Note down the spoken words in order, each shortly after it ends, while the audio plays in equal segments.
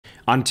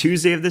On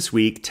Tuesday of this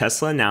week,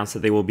 Tesla announced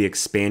that they will be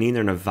expanding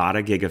their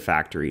Nevada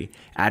Gigafactory,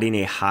 adding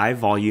a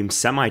high-volume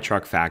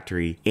semi-truck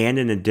factory and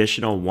an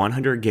additional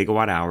 100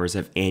 gigawatt hours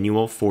of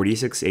annual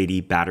 4680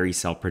 battery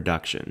cell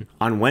production.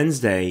 On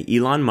Wednesday,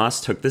 Elon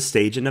Musk took the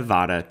stage in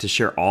Nevada to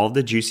share all of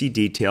the juicy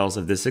details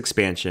of this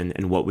expansion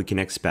and what we can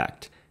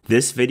expect.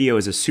 This video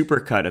is a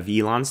supercut of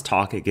Elon's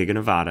talk at Giga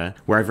Nevada,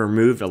 where I've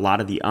removed a lot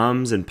of the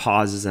ums and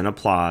pauses and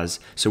applause,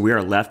 so we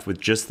are left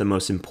with just the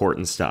most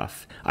important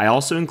stuff. I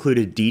also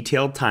included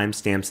detailed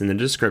timestamps in the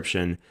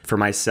description for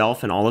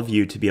myself and all of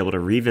you to be able to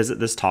revisit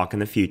this talk in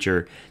the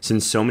future,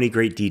 since so many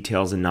great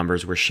details and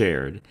numbers were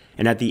shared.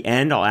 And at the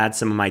end, I'll add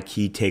some of my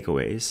key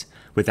takeaways.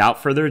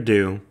 Without further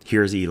ado,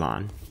 here's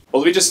Elon.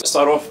 Well, let me just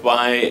start off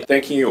by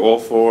thanking you all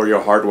for your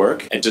hard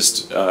work, and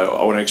just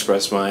I want to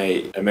express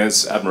my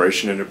immense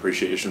admiration and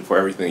appreciation for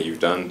everything that you've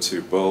done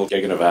to build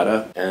Giga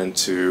Nevada and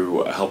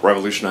to help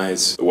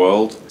revolutionize the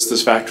world.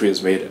 This factory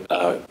has made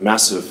a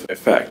massive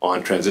effect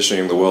on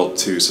transitioning the world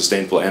to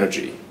sustainable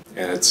energy,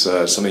 and it's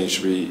something you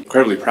should be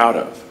incredibly proud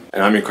of.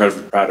 And I'm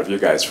incredibly proud of you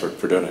guys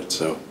for doing it.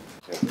 So.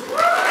 Yeah.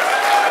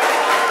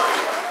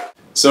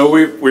 So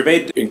we've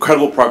made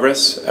incredible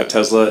progress at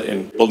Tesla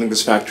in building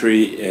this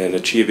factory, in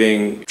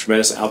achieving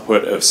tremendous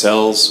output of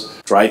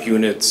cells, drive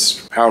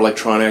units, power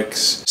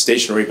electronics,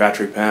 stationary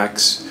battery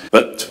packs,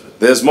 but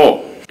there's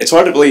more. It's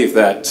hard to believe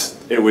that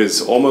it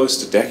was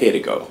almost a decade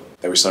ago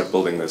that we started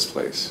building this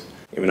place.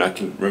 I mean, I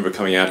can remember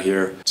coming out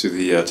here to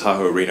the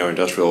Tahoe Reno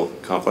Industrial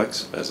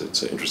Complex, as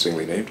it's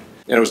interestingly named,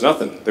 and it was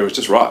nothing. There was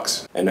just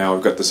rocks. And now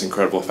we've got this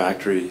incredible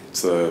factory.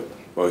 It's the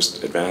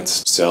most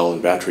advanced cell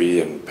and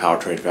battery and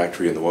powertrain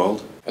factory in the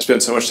world. I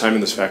spent so much time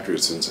in this factory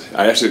since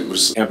I actually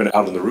was camping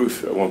out on the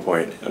roof at one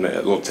point in a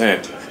little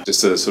tent, just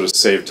to sort of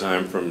save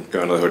time from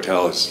going to the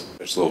hotel.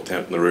 There's a little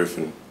tent on the roof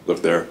and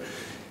lived there.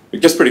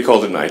 It gets pretty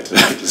cold at night, I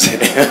have to say.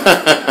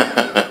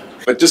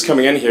 But just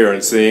coming in here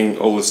and seeing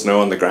all the snow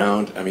on the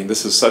ground, I mean,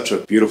 this is such a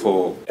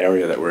beautiful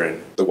area that we're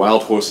in. The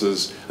wild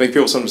horses, I think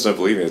people sometimes don't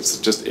believe me. It's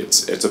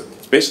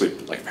basically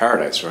like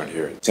paradise around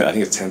here. I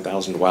think it's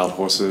 10,000 wild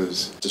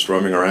horses just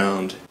roaming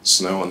around,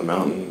 snow on the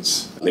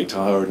mountains, Lake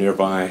Tahoe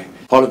nearby.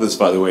 Part of this,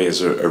 by the way,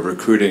 is a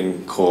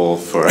recruiting call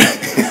for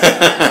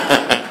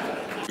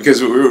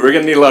because we're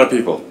going to need a lot of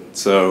people.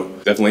 So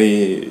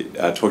definitely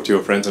talk to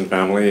your friends and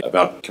family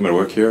about coming to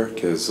work here,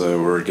 because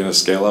we're going to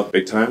scale up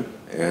big time,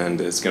 and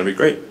it's going to be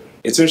great.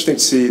 It's interesting to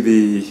see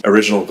the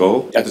original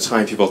goal. At the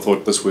time, people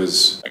thought this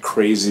was a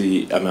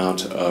crazy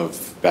amount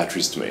of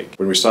batteries to make.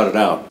 When we started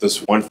out,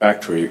 this one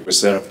factory was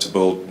set up to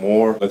build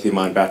more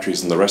lithium-ion batteries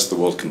than the rest of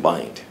the world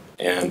combined.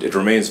 And it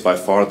remains by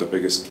far the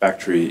biggest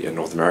factory in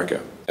North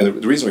America.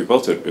 And the reason we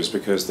built it is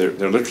because there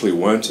literally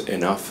weren't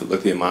enough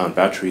lithium-ion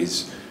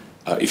batteries.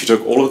 If you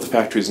took all of the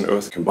factories on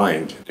Earth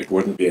combined, it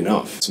wouldn't be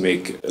enough to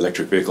make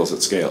electric vehicles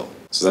at scale.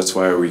 So that's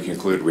why we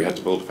concluded we had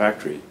to build a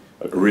factory.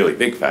 A really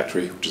big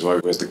factory, which is why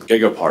the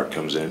Giga part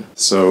comes in.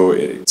 So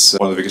it's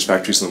one of the biggest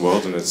factories in the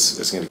world, and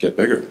it's going to get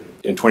bigger.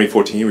 In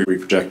 2014, we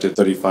projected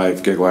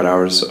 35 gigawatt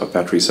hours of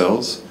battery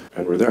cells,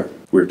 and we're there.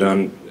 We've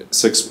done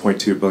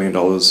 $6.2 billion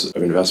of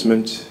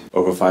investment,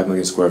 over 5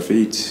 million square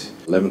feet,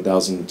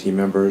 11,000 team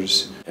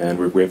members, and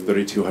we have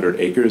 3,200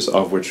 acres,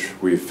 of which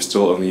we've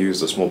still only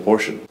used a small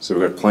portion. So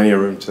we've got plenty of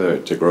room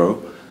to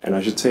grow. And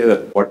I should say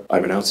that what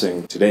I'm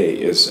announcing today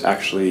is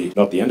actually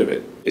not the end of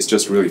it. It's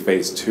just really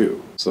phase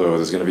 2. So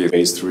there's going to be a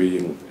phase 3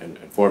 and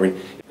 4. I mean,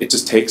 it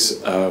just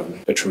takes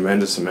a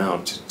tremendous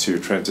amount to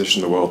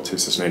transition the world to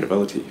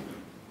sustainability.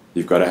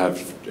 You've got to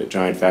have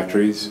giant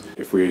factories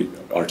if we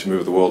are to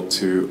move the world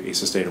to a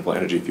sustainable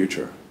energy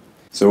future.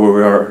 So where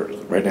we are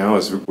right now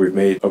is we've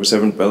made over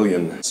 7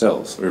 billion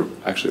cells. We're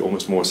actually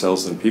almost more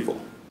cells than people.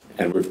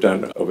 And we've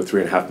done over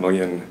 3.5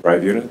 million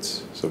drive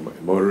units, so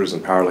motors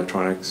and power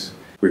electronics.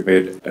 We've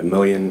made 1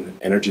 million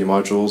energy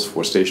modules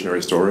for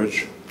stationary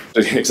storage.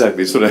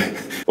 Exactly, so I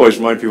always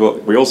remind people,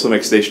 we also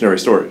make stationary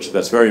storage.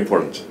 That's very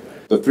important.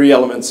 The 3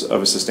 elements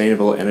of a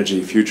sustainable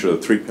energy future,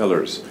 the 3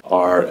 pillars,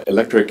 are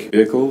electric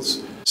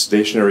vehicles,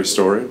 stationary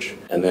storage,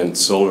 and then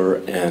solar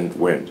and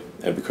wind.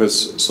 And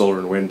because solar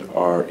and wind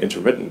are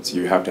intermittent,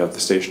 you have to have the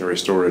stationary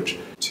storage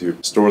to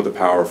store the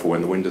power for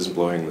when the wind isn't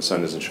blowing and the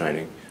sun isn't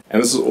shining.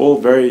 And this is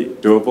all very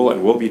doable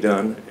and will be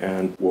done,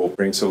 and will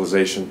bring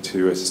civilization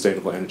to a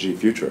sustainable energy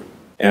future.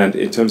 And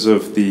in terms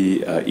of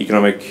the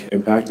economic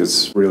impact,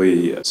 it's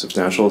really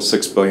substantial,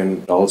 $6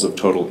 billion of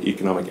total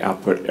economic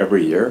output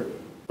every year.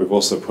 We've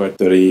also put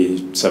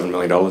 $37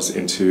 million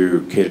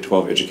into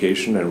K-12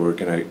 education, and we're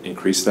going to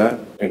increase that.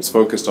 And it's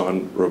focused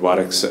on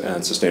robotics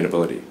and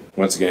sustainability.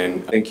 Once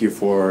again, thank you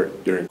for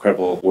your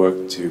incredible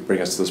work to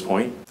bring us to this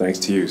point. Thanks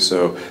to you.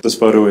 So this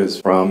photo is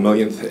from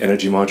Millionth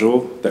energy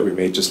module that we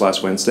made just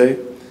last Wednesday.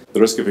 The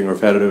risk of being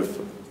repetitive,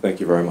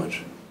 thank you very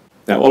much.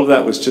 Now, all of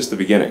that was just the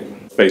beginning.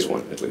 Phase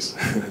 1, at least.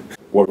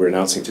 What we're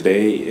announcing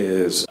today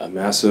is a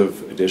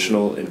massive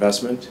additional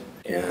investment,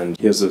 and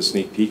here's a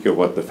sneak peek of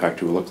what the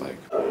factory will look like.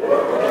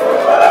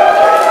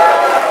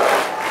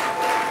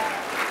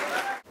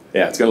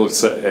 Yeah, it's gonna look,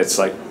 it's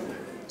like,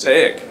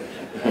 sick.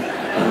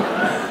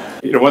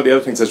 You know, one of the other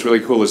things that's really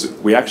cool is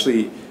we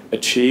actually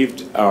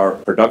achieved our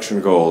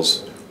production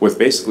goals with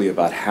basically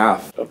about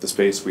half of the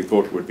space we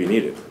thought would be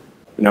needed.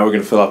 Now we're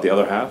going to fill out the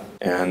other half,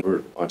 and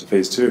we're on to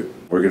phase 2.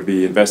 We're going to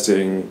be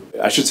investing,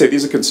 I should say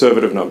these are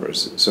conservative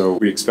numbers, so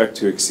we expect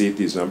to exceed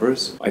these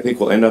numbers. I think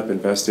we'll end up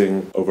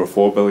investing over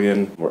 $4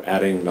 billion. We're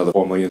adding another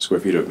 4 million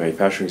square feet of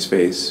manufacturing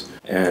space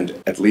and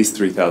at least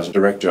 3,000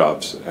 direct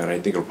jobs, and I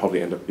think it'll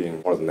probably end up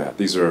being more than that.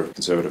 These are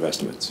conservative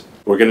estimates.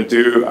 We're going to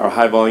do our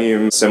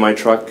high-volume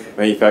semi-truck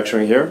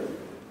manufacturing here,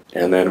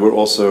 and then we're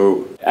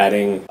also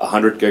adding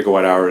 100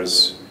 gigawatt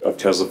hours of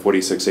Tesla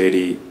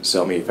 4680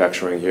 cell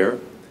manufacturing here.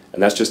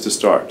 And that's just a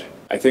start.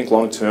 I think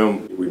long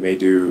term, we may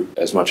do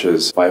as much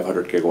as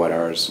 500 gigawatt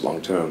hours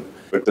long term.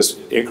 But this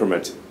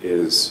increment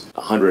is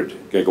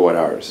 100 gigawatt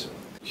hours.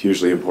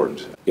 Hugely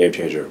important, game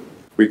changer.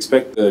 We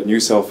expect the new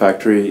cell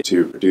factory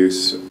to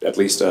produce at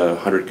least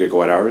 100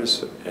 gigawatt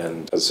hours.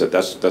 And as I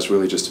said, that's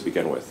really just to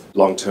begin with.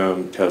 Long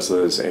term,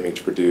 Tesla is aiming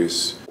to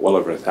produce well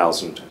over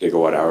 1,000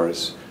 gigawatt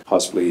hours,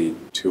 possibly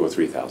 2,000 or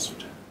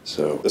 3,000.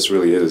 So this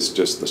really is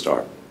just the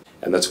start.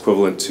 And that's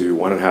equivalent to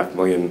 1.5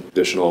 million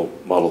additional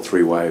Model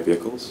 3Y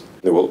vehicles.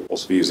 They will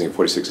also be using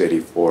 4680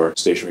 for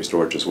stationary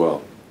storage as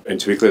well. And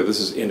to be clear, this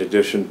is in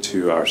addition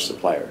to our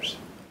suppliers.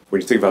 When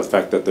you think about the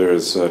fact that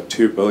there's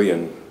 2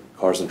 billion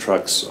cars and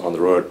trucks on the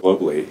road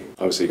globally,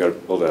 obviously you've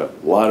got to build a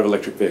lot of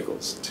electric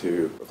vehicles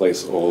to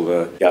replace all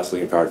the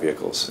gasoline-powered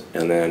vehicles,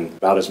 and then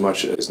about as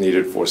much is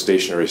needed for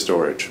stationary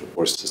storage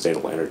or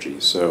sustainable energy.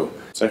 So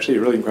it's actually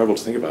really incredible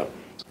to think about.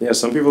 Yeah,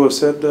 some people have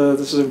said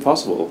this is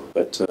impossible,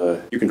 but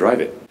you can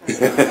drive it.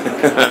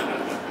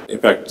 In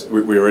fact,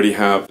 we already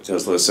have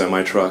Tesla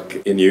semi-truck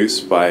in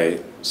use by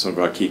some of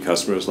our key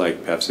customers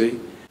like Pepsi.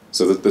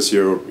 So that this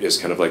year is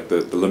kind of like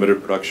the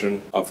limited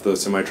production of the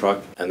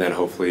semi-truck, and then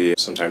hopefully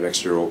sometime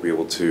next year we'll be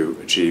able to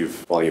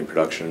achieve volume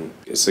production.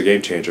 It's a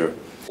game changer.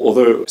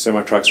 Although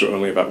semi-trucks are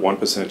only about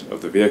 1%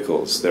 of the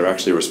vehicles, they're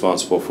actually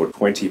responsible for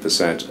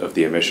 20% of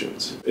the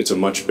emissions. It's a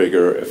much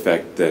bigger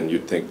effect than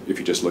you'd think if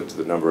you just looked at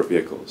the number of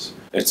vehicles.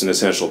 It's an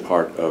essential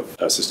part of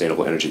a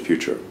sustainable energy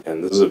future.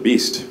 And this is a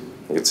beast.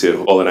 You can see it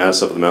hauling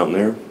ass up the mountain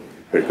there.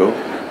 Pretty cool.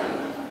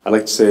 I'd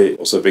like to say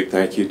also a big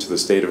thank you to the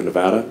state of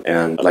Nevada,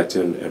 and I'd like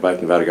to invite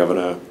Nevada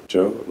Governor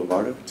Joe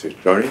Lombardo to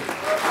join me.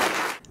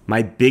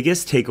 My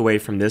biggest takeaway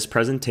from this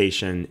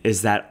presentation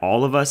is that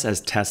all of us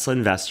as Tesla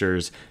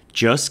investors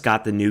just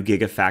got the new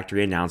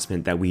Gigafactory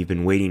announcement that we've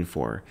been waiting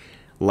for.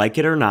 Like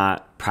it or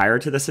not, prior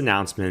to this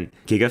announcement,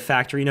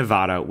 Gigafactory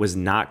Nevada was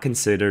not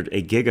considered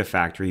a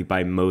Gigafactory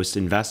by most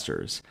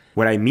investors.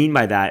 What I mean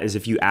by that is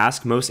if you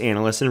ask most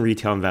analysts and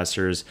retail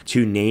investors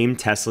to name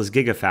Tesla's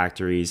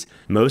Gigafactories,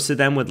 most of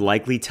them would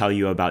likely tell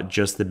you about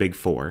just the big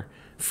four: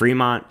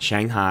 Fremont,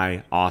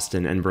 Shanghai,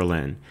 Austin, and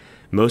Berlin.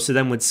 Most of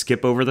them would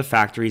skip over the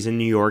factories in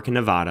New York and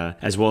Nevada,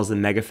 as well as the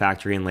mega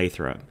factory in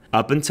Lathrop.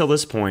 Up until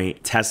this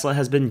point, Tesla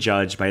has been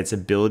judged by its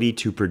ability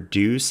to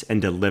produce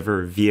and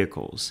deliver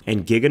vehicles.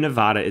 And Giga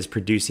Nevada is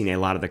producing a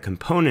lot of the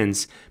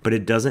components, but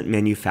it doesn't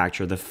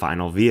manufacture the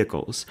final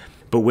vehicles.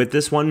 But with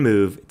this one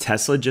move,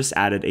 Tesla just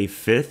added a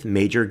fifth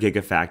major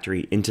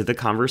Gigafactory into the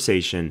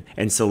conversation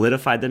and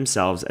solidified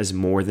themselves as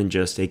more than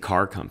just a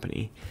car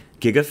company.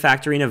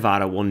 Gigafactory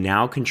Nevada will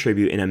now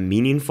contribute in a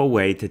meaningful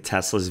way to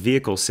Tesla's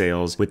vehicle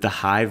sales with the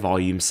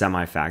high-volume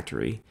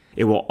semi-factory.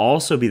 It will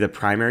also be the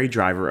primary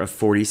driver of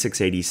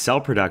 4680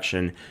 cell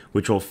production,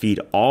 which will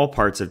feed all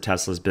parts of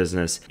Tesla's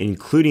business,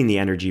 including the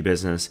energy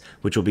business,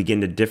 which will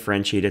begin to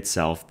differentiate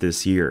itself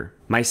this year.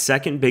 My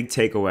second big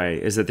takeaway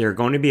is that they're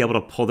going to be able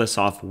to pull this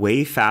off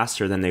way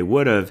faster than they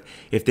would have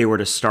if they were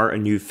to start a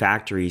new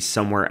factory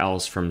somewhere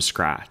else from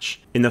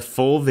scratch. In the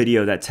full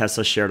video that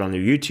Tesla shared on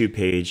their YouTube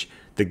page,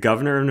 the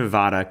governor of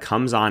Nevada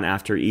comes on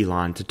after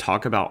Elon to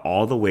talk about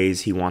all the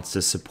ways he wants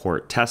to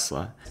support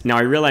Tesla. Now,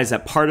 I realize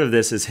that part of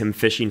this is him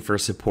fishing for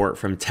support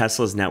from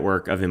Tesla's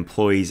network of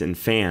employees and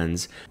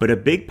fans, but a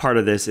big part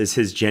of this is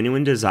his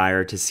genuine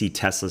desire to see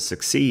Tesla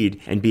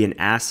succeed and be an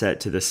asset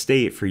to the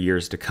state for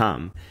years to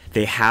come.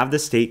 They have the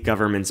state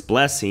government's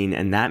blessing,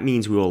 and that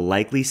means we will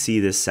likely see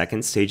this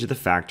second stage of the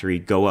factory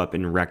go up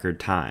in record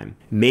time.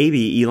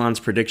 Maybe Elon's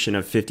prediction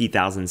of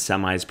 50,000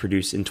 semis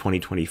produced in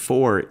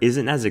 2024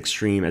 isn't as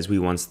extreme as we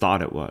once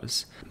thought it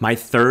was. My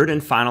third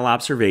and final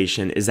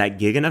observation is that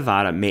Giga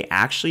Nevada may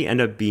actually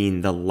end up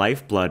being the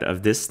lifeblood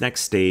of this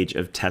next stage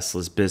of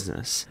Tesla's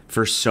business.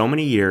 For so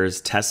many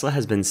years, Tesla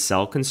has been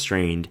cell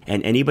constrained,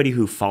 and anybody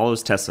who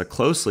follows Tesla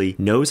closely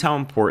knows how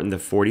important the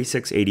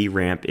 4680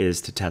 ramp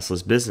is to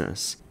Tesla's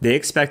business. They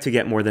expect to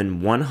get more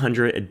than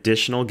 100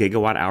 additional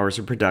gigawatt hours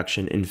of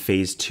production in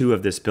phase 2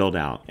 of this build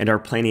out, and are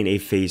planning a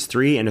phase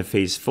 3 and a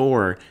phase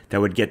 4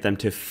 that would get them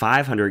to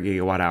 500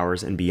 gigawatt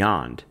hours and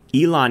beyond.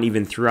 Elon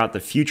even threw out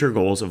the future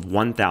goals of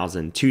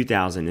 1,000,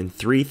 2,000, and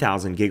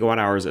 3,000 gigawatt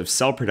hours of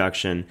cell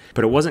production,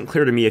 but it wasn't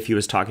clear to me if he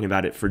was talking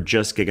about it for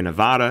just Giga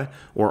Nevada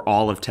or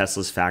all of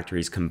Tesla's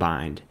factories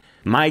combined.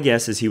 My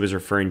guess is he was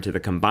referring to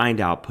the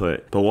combined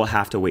output, but we'll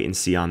have to wait and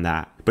see on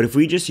that. But if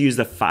we just use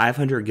the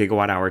 500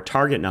 gigawatt hour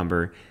target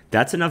number,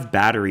 That's enough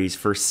batteries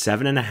for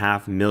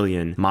 7.5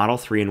 million Model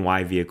 3 and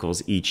Y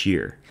vehicles each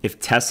year.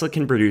 If Tesla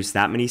can produce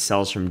that many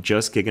cells from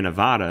just Giga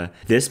Nevada,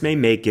 this may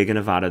make Giga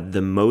Nevada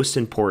the most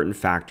important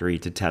factory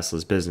to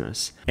Tesla's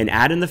business. And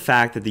add in the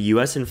fact that the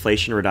US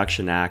Inflation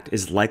Reduction Act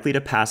is likely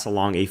to pass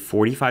along a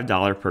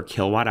 $45 per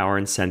kilowatt hour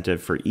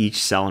incentive for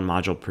each cell and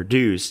module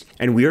produced,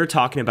 and we are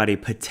talking about a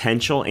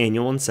potential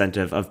annual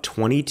incentive of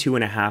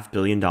 $22.5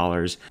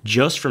 billion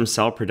just from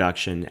cell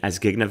production as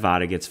Giga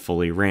Nevada gets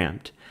fully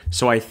ramped.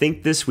 So I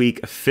think this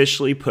week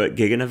officially put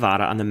Giga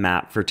Nevada on the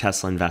map for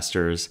Tesla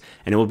investors,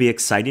 and it will be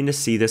exciting to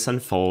see this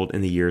unfold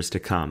in the years to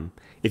come.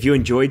 If you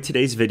enjoyed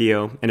today's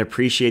video and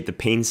appreciate the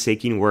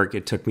painstaking work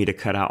it took me to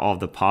cut out all of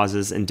the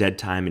pauses and dead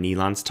time in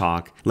Elon's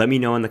talk, let me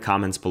know in the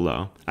comments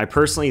below. I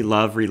personally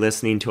love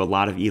re-listening to a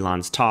lot of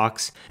Elon's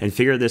talks and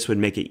figure this would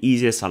make it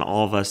easiest on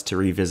all of us to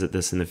revisit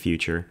this in the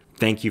future.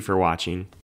 Thank you for watching.